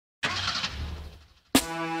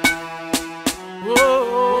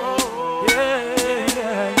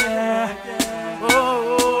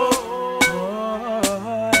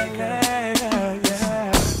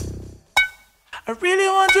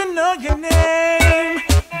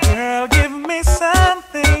Girl, give me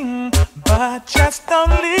something, but just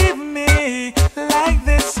don't leave me like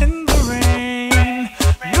this in the rain.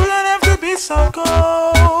 You don't have to be so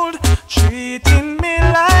cold, treating me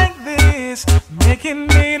like this, making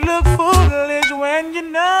me look foolish when you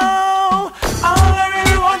know all I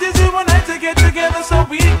really want is you and I to get together so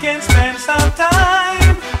we can spend some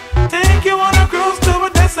time. Take you on a cruise to a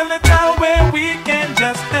desolate town where we can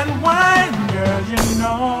just unwind. Girl, you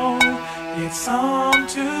know it's on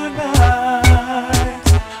tonight.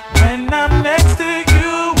 When I'm next to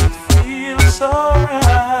you, it feels so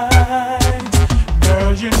right.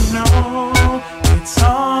 Girl, you know it's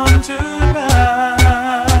on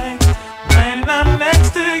tonight. When I'm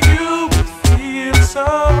next to you, it feels so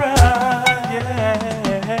right.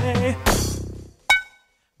 Yeah.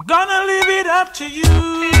 Gonna leave it up to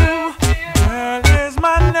you. Girl, here's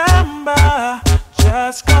my number.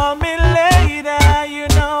 Just call me later. You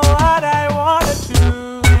know what I wanna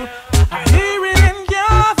do. I hear it in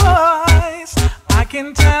your voice. I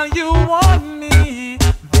can tell you want me.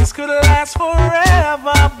 This could last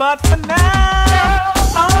forever, but for now,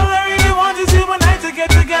 all I really want is you and I to get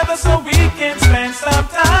together so we can spend some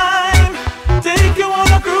time. Take you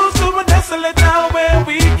on a cruise to a desolate town where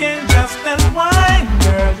we can just unwind.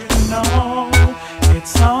 Girl, you know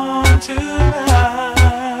it's on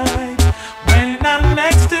tonight. When I'm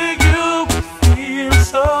next to you, it feels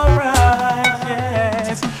so right.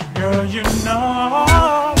 Yes, girl, you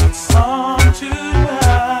know it's on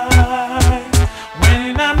tonight.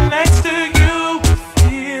 When I'm next to you, it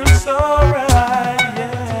feels so right.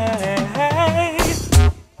 Yeah,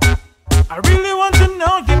 I really want to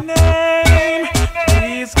know your name.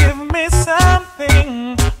 Please give me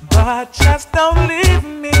something, but just don't leave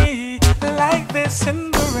me like this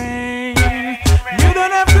in the rain. You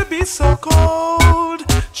don't have to be so cold,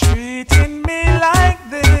 treating me like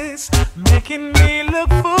this, making me look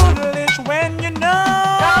foolish when you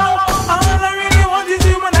know all I really want is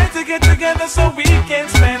you and I to get together so we can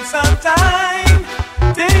spend some time.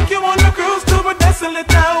 Take you on a cruise to a desolate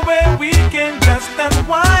town where we can just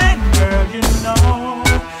unwind. Girl, you know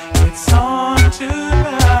it's on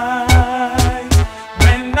tonight.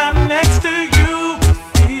 When I'm next to you, it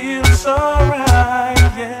feels so right.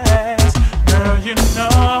 Yes, girl, you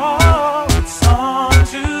know it's on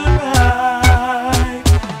tonight.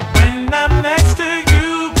 When I'm next to